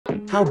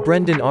How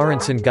Brenden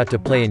Aaronson got to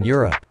play in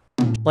Europe.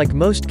 Like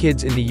most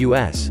kids in the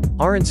US,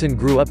 Aaronson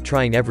grew up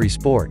trying every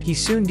sport. He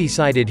soon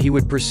decided he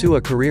would pursue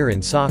a career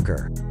in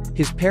soccer.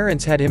 His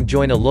parents had him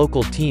join a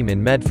local team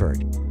in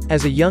Medford.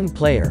 As a young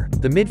player,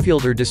 the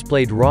midfielder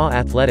displayed raw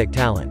athletic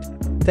talent.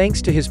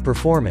 Thanks to his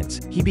performance,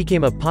 he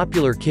became a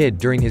popular kid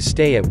during his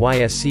stay at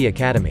YSC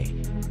Academy.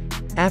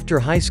 After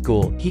high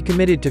school, he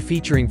committed to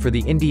featuring for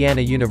the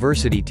Indiana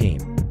University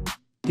team.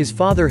 His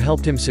father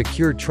helped him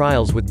secure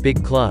trials with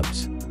big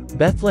clubs.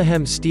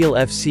 Bethlehem Steel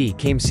FC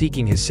came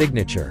seeking his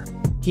signature.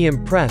 He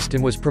impressed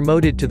and was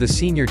promoted to the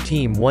senior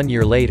team 1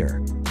 year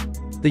later.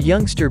 The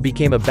youngster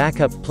became a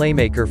backup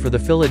playmaker for the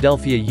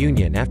Philadelphia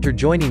Union after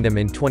joining them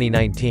in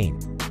 2019.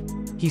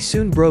 He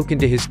soon broke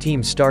into his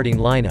team's starting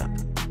lineup.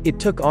 It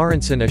took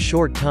Aaronson a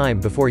short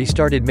time before he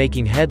started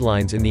making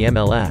headlines in the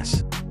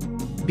MLS.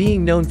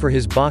 Being known for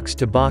his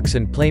box-to-box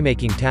and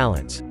playmaking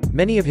talents,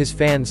 many of his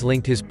fans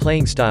linked his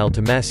playing style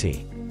to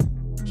Messi.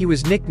 He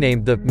was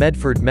nicknamed the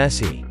Medford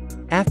Messi.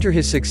 After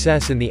his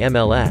success in the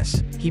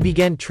MLS, he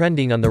began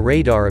trending on the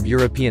radar of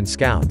European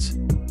scouts.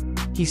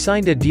 He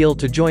signed a deal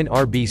to join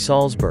RB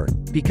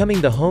Salzburg,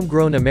 becoming the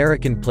homegrown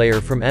American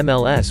player from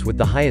MLS with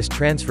the highest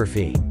transfer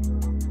fee.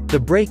 The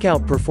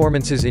breakout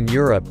performances in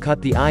Europe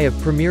caught the eye of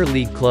Premier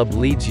League club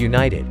Leeds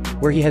United,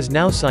 where he has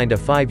now signed a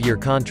 5-year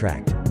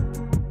contract.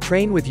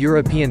 Train with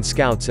European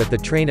scouts at the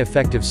Train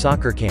Effective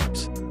soccer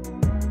camps.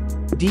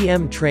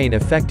 DM Train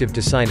Effective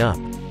to sign up.